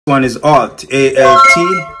One is alt, ALT.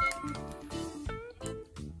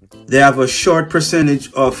 They have a short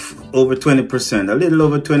percentage of over 20%, a little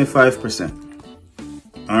over 25%.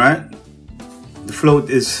 All right. The float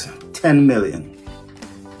is 10 million.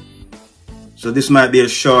 So this might be a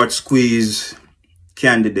short squeeze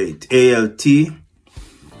candidate. ALT,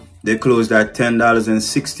 they closed at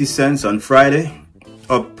 $10.60 on Friday,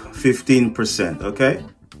 up 15%. Okay.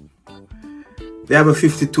 They have a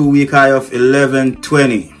 52-week high of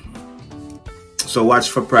 11.20. So watch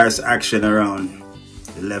for price action around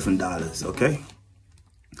 $11. Okay.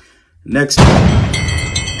 Next.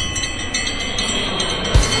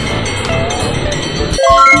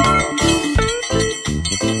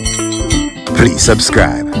 Please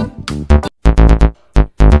subscribe.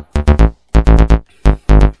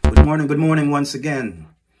 Good morning once again.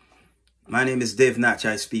 My name is Dave Natch.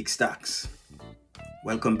 I speak stocks.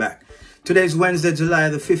 Welcome back. Today's Wednesday, July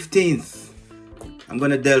the 15th. I'm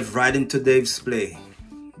going to delve right into Dave's play.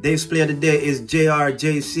 Dave's play of the day is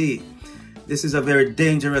JRJC. This is a very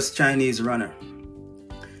dangerous Chinese runner.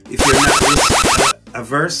 If you're not risk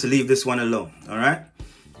averse, leave this one alone. All right?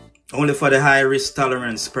 Only for the high risk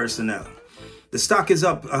tolerance personnel. The stock is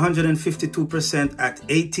up 152% at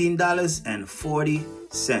 $18.40.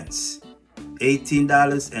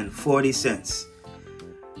 $18.40.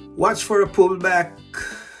 Watch for a pullback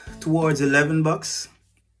towards $11,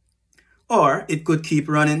 or it could keep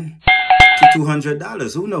running to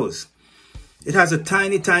 $200. Who knows? It has a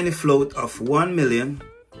tiny float of 1 million.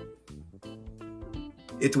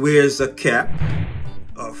 It wears a cap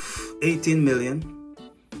of 18 million.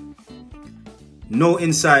 No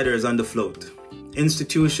insiders on the float.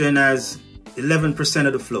 Institution has 11%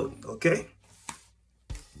 of the float. Okay.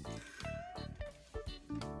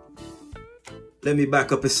 Let me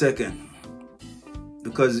back up a second,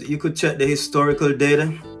 because you could check the historical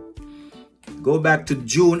data. Go back to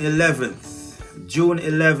June 11th. June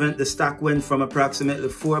 11th, the stock went from approximately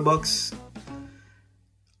 $4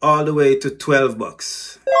 all the way to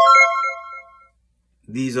 $12.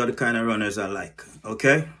 These are the kind of runners I like.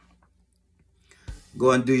 Okay? Go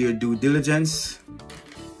and do your due diligence.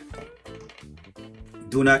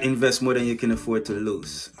 Do not invest more than you can afford to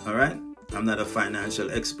lose. All right? I'm not a financial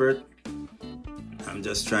expert. I'm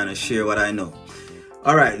just trying to share what I know.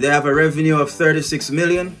 All right, they have a revenue of 36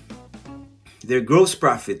 million. Their gross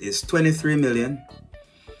profit is 23 million.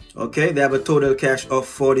 Okay, they have a total cash of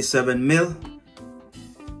 47 mil.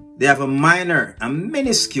 They have a minute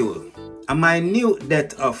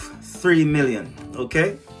debt of 3 million.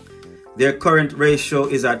 Okay, their current ratio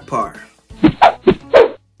is at par.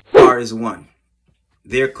 Par is 1.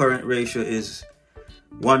 Their current ratio is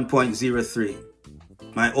 1.03.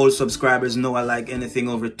 My old subscribers know I like anything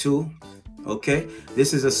over 2. Okay,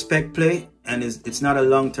 this is a spec play, and it's not a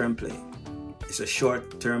long-term play. It's a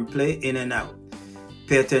short-term play, in and out.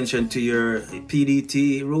 Pay attention to your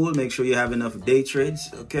PDT rule. Make sure you have enough day trades.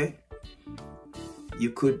 Okay, you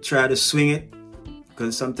could try to swing it,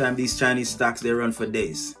 because sometimes these Chinese stocks, they run for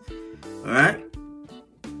days. All right,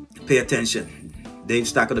 pay attention. Dave's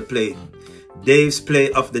stock of the play. Dave's play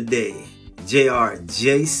of the day.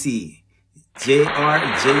 JRJC.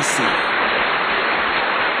 JRJC.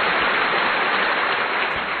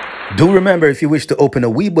 Do remember, if you wish to open a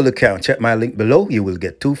Webull account, check my link below. You will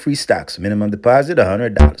get 2 free stocks. Minimum deposit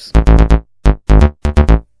 $100.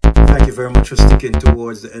 Thank you very much for sticking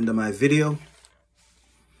towards the end of my video.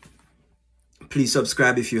 Please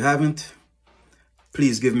subscribe if you haven't.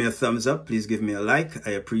 Please give me a thumbs up. Please give me a like.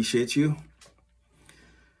 I appreciate you.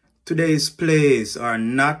 Today's plays are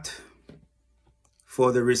not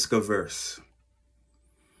for the risk averse.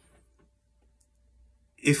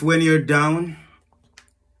 If when you're down,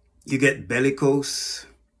 you get bellicose,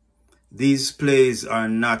 these plays are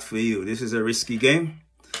not for you. This is a risky game.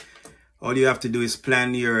 All you have to do is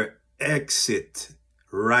plan your exit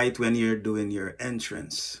right when you're doing your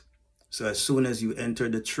entrance. So as soon as you enter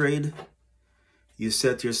the trade, you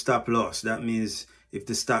set your stop loss. That means if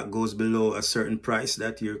the stock goes below a certain price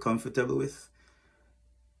that you're comfortable with,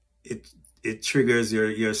 it triggers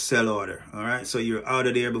your sell order. All right, so you're out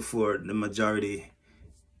of there before the majority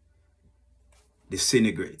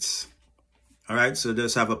disintegrates. All right, so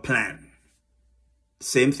just have a plan.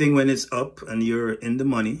 Same thing when it's up and you're in the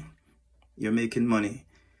money, you're making money.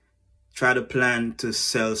 Try to plan to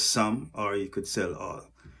sell some, or you could sell all.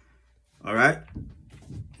 All right,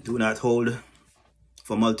 do not hold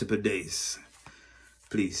for multiple days,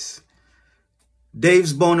 please.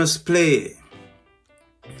 Dave's bonus play.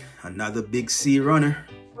 Another big C runner.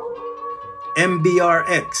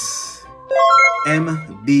 MBRX.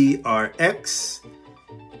 MBRX.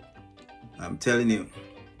 I'm telling you,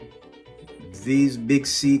 these big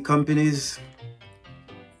C companies,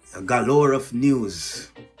 a galore of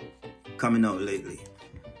news coming out lately.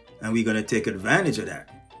 And we're going to take advantage of that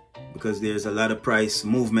because there's a lot of price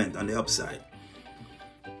movement on the upside.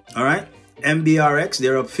 All right. MBRX,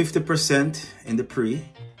 they're up 50% in the pre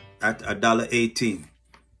at $1.18.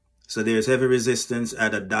 So there's heavy resistance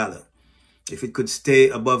at $1. If it could stay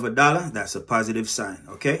above $1, that's a positive sign.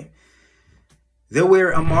 Okay. They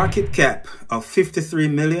were a market cap of 53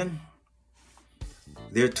 million.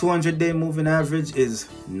 Their 200-day moving average is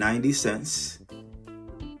 90 cents.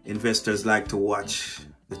 Investors like to watch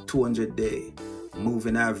the 200-day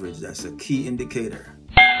moving average. That's a key indicator.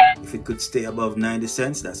 If it could stay above 90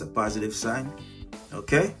 cents, that's a positive sign.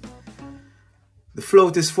 Okay. The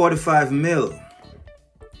float is 45 mil.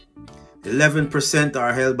 11%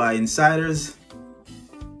 are held by insiders.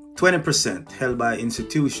 20% held by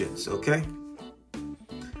institutions. Okay.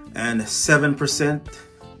 And 7%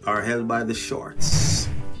 are held by the shorts.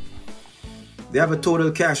 They have a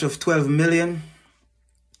total cash of 12 million.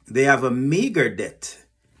 They have a meager debt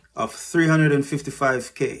of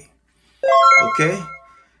 355K. Okay.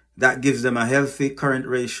 That gives them a healthy current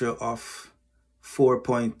ratio of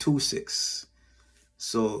 4.26.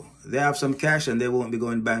 So they have some cash and they won't be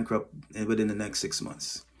going bankrupt within the next 6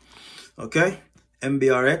 months. Okay.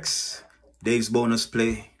 MBRX, Dave's bonus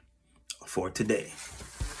play for today.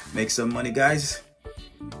 Make some money, guys.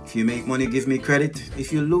 If you make money, give me credit.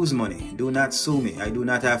 If you lose money, do not sue me. I do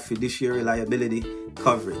not have fiduciary liability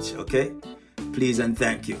coverage. Okay. Please and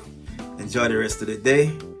thank you. Enjoy the rest of the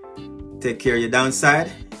day. Take care of your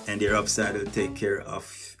downside, and your upside will take care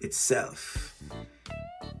of itself.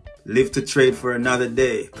 Live to trade for another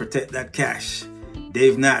day. Protect that cash.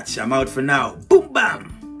 Dave Natch, I'm out for now. Boom,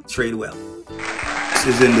 bam. Trade well. This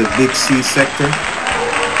is in the big C sector.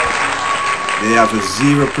 They have a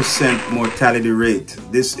 0% mortality rate.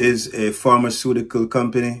 This is a pharmaceutical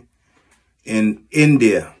company in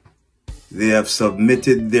India. They have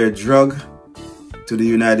submitted their drug to the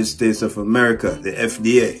United States of America, the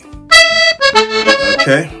FDA.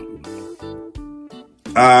 Okay.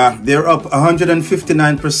 They're up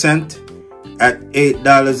 159% at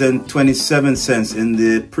 $8.27 in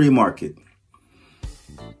the pre-market.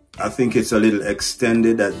 I think it's a little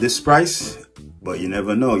extended at this price, but you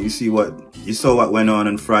never know. You saw what went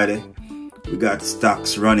on Friday. We got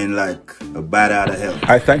stocks running like a bat out of hell.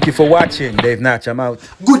 I thank you for watching. Dave Natch, I'm out.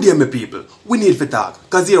 Good day, my people. We need to talk.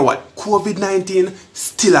 Because you know what? COVID-19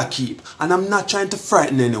 still a keep. And I'm not trying to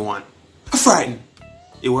frighten anyone. Frighten.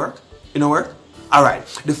 It work? You know work? Alright.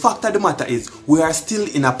 The fact of the matter is, we are still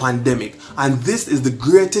in a pandemic. And this is the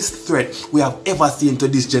greatest threat we have ever seen to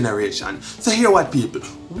this generation. So hear what, people.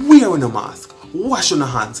 Wearing a mask, wash your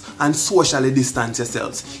hands, and socially distance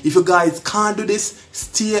yourselves. If you guys can't do this,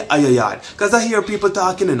 stay at your yard. Because I hear people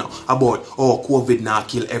talking, about, oh, COVID now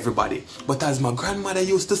kill everybody. But as my grandmother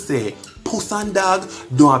used to say, puss and dog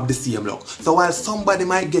don't have the same luck. So while somebody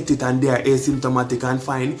might get it and they are asymptomatic and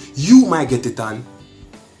fine, you might get it on.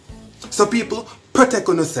 So people, protect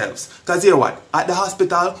on yourselves. Because you know what? At the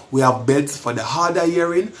hospital, we have beds for the hard of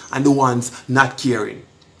hearing and the ones not caring.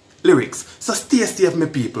 Lyrics. So stay safe, my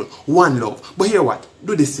people. One love. But hear what?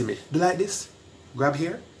 Do this to me. Do like this. Grab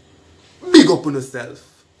here. Big up on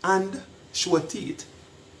yourself. And show teeth.